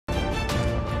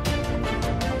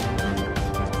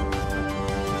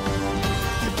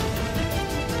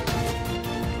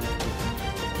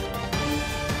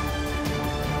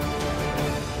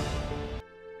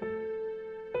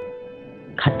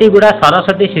खातीगुड़ा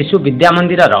सरस्वती शिशु विद्या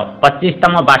मंदिर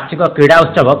 25तम वार्षिक क्रीड़ा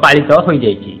उत्सव पालित हो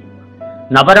जाइछि।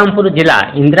 नवरंगपुर जिला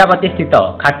इंद्रावती स्थित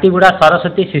खातीगुड़ा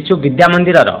सरस्वती शिशु विद्या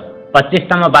मंदिर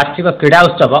 25तम वार्षिक क्रीड़ा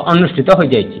उत्सव अनुष्ठित हो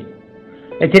जाइछि।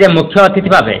 एथिरे मुख्य अतिथि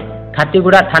भावे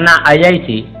खातीगुड़ा थाना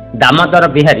आईआईसी दामोदर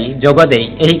बिहारी जोगदे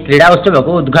एही क्रीड़ा उत्सव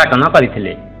को उद्घाटन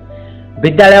करथिले।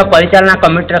 विद्यालय परिचालना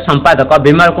कमिटीर संपादक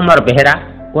विमल कुमार बेहेरा,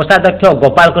 कोषाध्यक्ष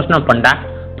गोपाल कृष्ण पंडा,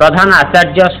 प्रधान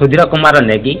आचार्य सुधीर कुमार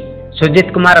नेगी, सुजित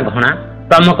कुमार घणा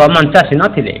प्रमुख मंचासीन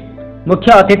थिले।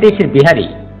 मुख्य अतिथि श्री बिहारी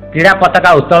क्रीड़ा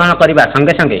पताका उत्तोलन करने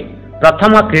संगे संगे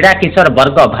प्रथम क्रीड़ा किशोर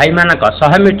वर्ग भाई मानक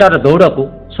 100 मीटर दौड़ को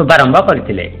शुभारंभ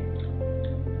करथिले।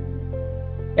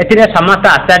 एथिरे समस्त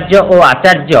आचार्य और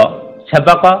आचार्य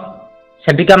सेवक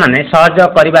सेविका माने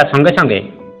सहयोग करने संगे संगे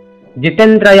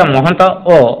जितेन्द्र महंत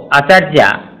और आचार्या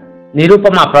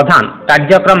निरुपमा प्रधान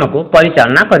कार्यक्रम को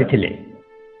परिचालना करथिले।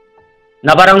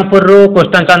 Nabarangpur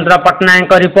Krishnachandra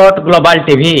Patnaik report global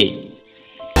TV.